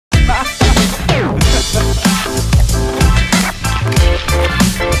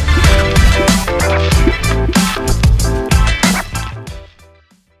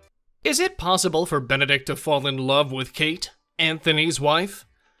possible for Benedict to fall in love with Kate, Anthony's wife?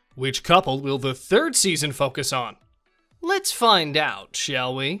 Which couple will the third season focus on? Let's find out,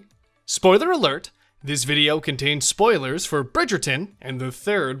 shall we? Spoiler alert, this video contains spoilers for Bridgerton and the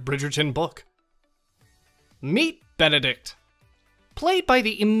third Bridgerton book. Meet Benedict. Played by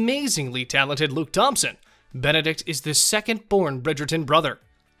the amazingly talented Luke Thompson, Benedict is the second-born Bridgerton brother.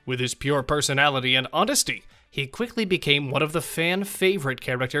 With his pure personality and honesty, he quickly became one of the fan-favorite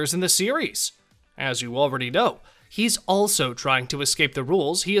characters in the series. As you already know, he's also trying to escape the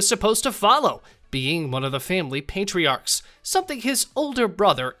rules he is supposed to follow, being one of the family patriarchs, something his older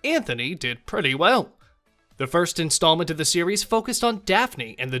brother, Anthony, did pretty well. The first installment of the series focused on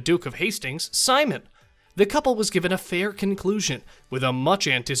Daphne and the Duke of Hastings, Simon. The couple was given a fair conclusion, with a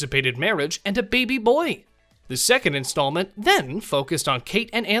much-anticipated marriage and a baby boy. The second installment then focused on Kate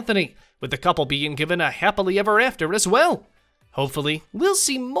and Anthony, with the couple being given a happily ever after as well. Hopefully, we'll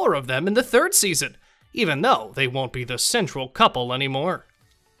see more of them in the third season, even though they won't be the central couple anymore.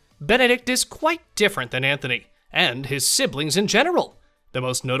 Benedict is quite different than Anthony, and his siblings in general. The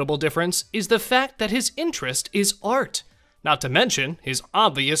most notable difference is the fact that his interest is art, not to mention his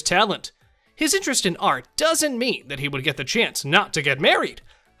obvious talent. His interest in art doesn't mean that he would get the chance not to get married.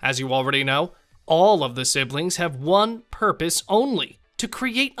 As you already know, all of the siblings have one purpose only: to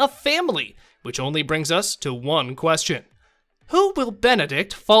create a family, which only brings us to one question. Who will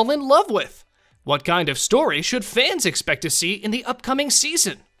Benedict fall in love with? What kind of story should fans expect to see in the upcoming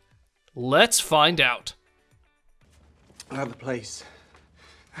season? Let's find out. Another place.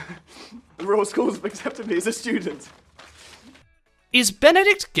 The Royal Schools have accepted me as a student. Is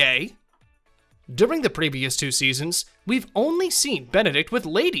Benedict gay? During the previous two seasons, we've only seen Benedict with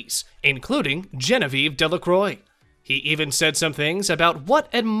ladies, including Genevieve Delacroix. He even said some things about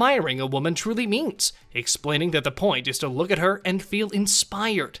what admiring a woman truly means, explaining that the point is to look at her and feel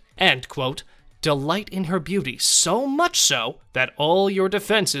inspired, and, quote, delight in her beauty so much so that all your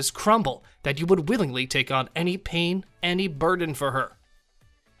defenses crumble, that you would willingly take on any pain, any burden for her.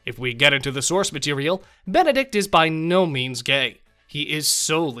 If we get into the source material, Benedict is by no means gay. He is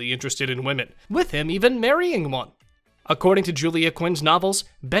solely interested in women, with him even marrying one. According to Julia Quinn's novels,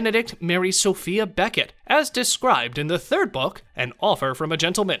 Benedict marries Sophia Beckett, as described in the third book, An Offer from a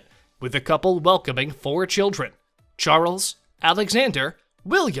Gentleman, with the couple welcoming 4 children: Charles, Alexander,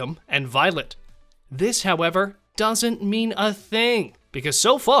 William, and Violet. This, however, doesn't mean a thing, because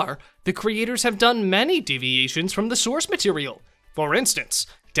so far, the creators have done many deviations from the source material. For instance,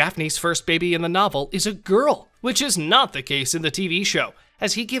 Daphne's first baby in the novel is a girl, which is not the case in the TV show,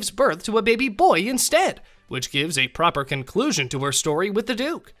 as he gives birth to a baby boy instead, which gives a proper conclusion to her story with the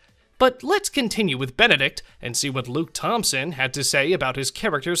Duke. But let's continue with Benedict and see what Luke Thompson had to say about his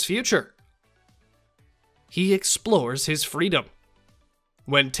character's future. He explores his freedom.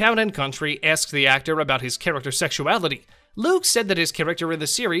 When Town & Country asked the actor about his character's sexuality, Luke said that his character in the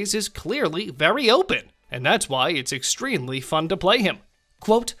series is clearly very open, and that's why it's extremely fun to play him.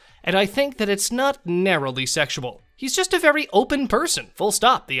 Quote, and I think that it's not narrowly sexual. He's just a very open person, full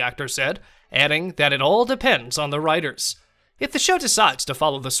stop, the actor said, adding that it all depends on the writers. If the show decides to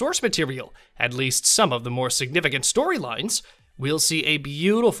follow the source material, at least some of the more significant storylines, we'll see a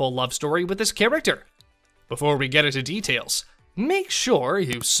beautiful love story with this character. Before we get into details, make sure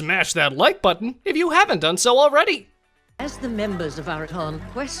you smash that like button if you haven't done so already. As the members of our town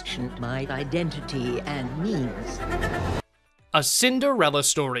questioned my identity and means. A Cinderella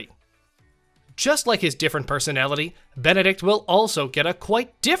story. Just like his different personality, Benedict will also get a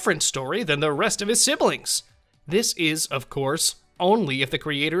quite different story than the rest of his siblings. This is, of course, only if the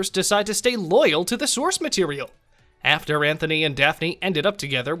creators decide to stay loyal to the source material. After Anthony and Daphne ended up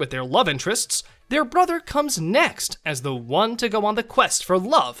together with their love interests, their brother comes next as the one to go on the quest for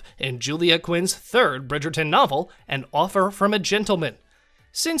love in Julia Quinn's third Bridgerton novel, An Offer from a Gentleman.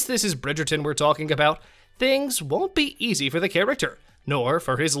 Since this is Bridgerton we're talking about, things won't be easy for the character, nor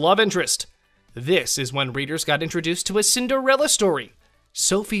for his love interest. This is when readers got introduced to a Cinderella story.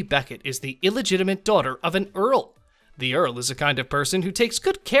 Sophie Beckett is the illegitimate daughter of an earl. The earl is a kind of person who takes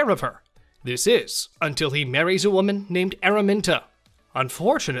good care of her. This is, until he marries a woman named Araminta.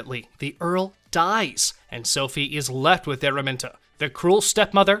 Unfortunately, the earl dies, and Sophie is left with Araminta, the cruel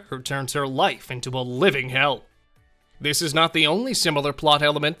stepmother who turns her life into a living hell. This is not the only similar plot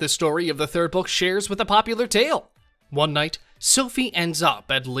element the story of the third book shares with a popular tale. One night, Sophie ends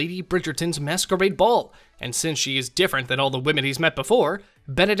up at Lady Bridgerton's masquerade ball, and since she is different than all the women he's met before,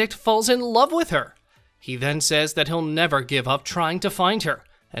 Benedict falls in love with her. He then says that he'll never give up trying to find her,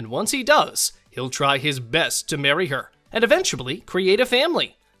 and once he does, he'll try his best to marry her, and eventually create a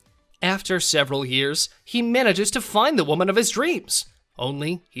family. After several years, he manages to find the woman of his dreams.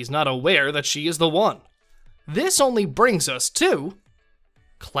 only he's not aware that she is the one. This only brings us to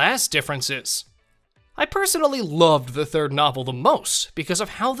class differences. I personally loved the third novel the most because of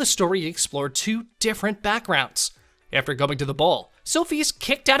how the story explored two different backgrounds. After going to the ball, Sophie is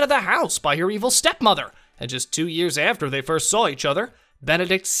kicked out of the house by her evil stepmother, and just 2 years after they first saw each other,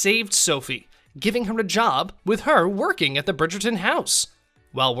 Benedict saved Sophie, giving her a job with her working at the Bridgerton house.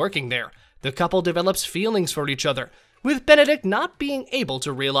 While working there, the couple develops feelings for each other, with Benedict not being able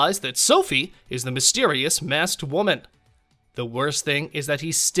to realize that Sophie is the mysterious masked woman. The worst thing is that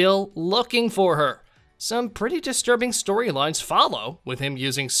he's still looking for her. Some pretty disturbing storylines follow, with him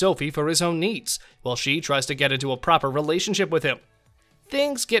using Sophie for his own needs, while she tries to get into a proper relationship with him.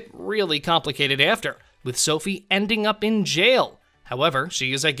 Things get really complicated after, with Sophie ending up in jail. However,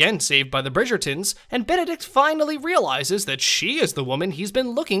 she is again saved by the Bridgertons, and Benedict finally realizes that she is the woman he's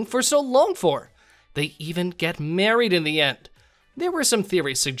been looking for so long for. They even get married in the end. There were some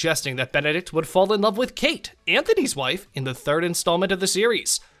theories suggesting that Benedict would fall in love with Kate, Anthony's wife, in the third installment of the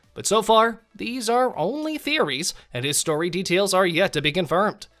series. But so far, these are only theories, and his story details are yet to be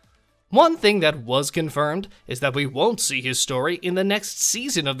confirmed. One thing that was confirmed is that we won't see his story in the next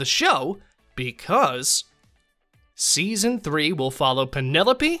season of the show, because Season 3 will follow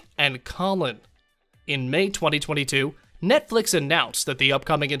Penelope and Colin. In May 2022, Netflix announced that the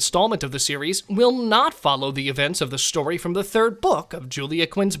upcoming installment of the series will not follow the events of the story from the third book of Julia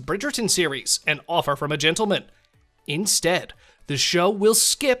Quinn's Bridgerton series, An Offer from a Gentleman. Instead, the show will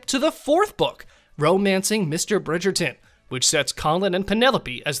skip to the fourth book, Romancing Mr. Bridgerton, which sets Colin and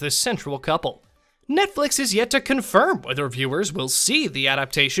Penelope as the central couple. Netflix is yet to confirm whether viewers will see the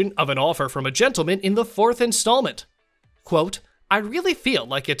adaptation of An Offer from a Gentleman in the fourth installment. Quote, "I really feel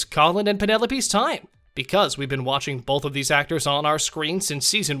like it's Colin and Penelope's time. Because we've been watching both of these actors on our screen since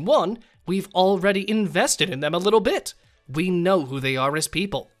season 1, we've already invested in them a little bit. We know who they are as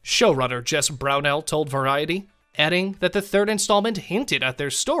people," showrunner Jess Brownell told Variety, adding that the third installment hinted at their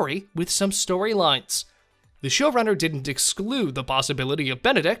story with some storylines. The showrunner didn't exclude the possibility of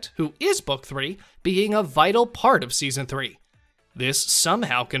Benedict, who is Book 3, being a vital part of Season 3. This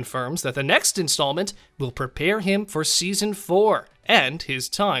somehow confirms that the next installment will prepare him for Season 4 and his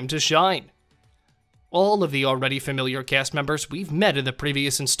time to shine. All of the already familiar cast members we've met in the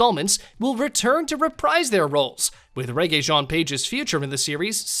previous installments will return to reprise their roles, with Rege-Jean Page's future in the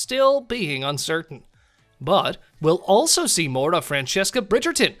series still being uncertain. But we'll also see more of Francesca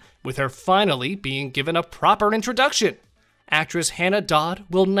Bridgerton, with her finally being given a proper introduction. Actress Hannah Dodd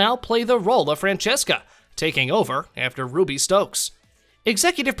will now play the role of Francesca, taking over after Ruby Stokes.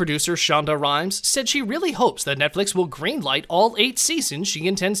 Executive producer Shonda Rhimes said she really hopes that Netflix will greenlight all 8 seasons she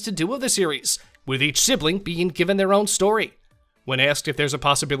intends to do of the series, with each sibling being given their own story. When asked if there's a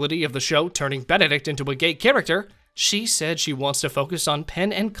possibility of the show turning Benedict into a gay character, she said she wants to focus on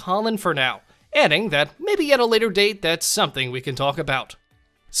Pen and Colin for now, adding that maybe at a later date that's something we can talk about.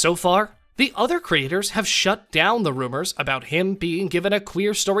 So far, the other creators have shut down the rumors about him being given a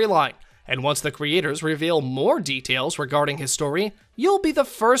queer storyline, and once the creators reveal more details regarding his story, you'll be the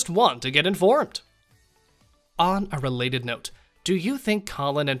first one to get informed. On a related note, do you think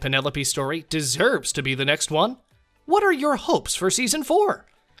Colin and Penelope's story deserves to be the next one? What are your hopes for Season 4?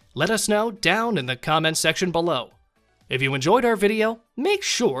 Let us know down in the comments section below. If you enjoyed our video, make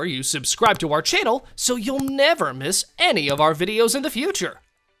sure you subscribe to our channel so you'll never miss any of our videos in the future.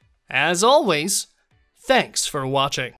 As always, thanks for watching.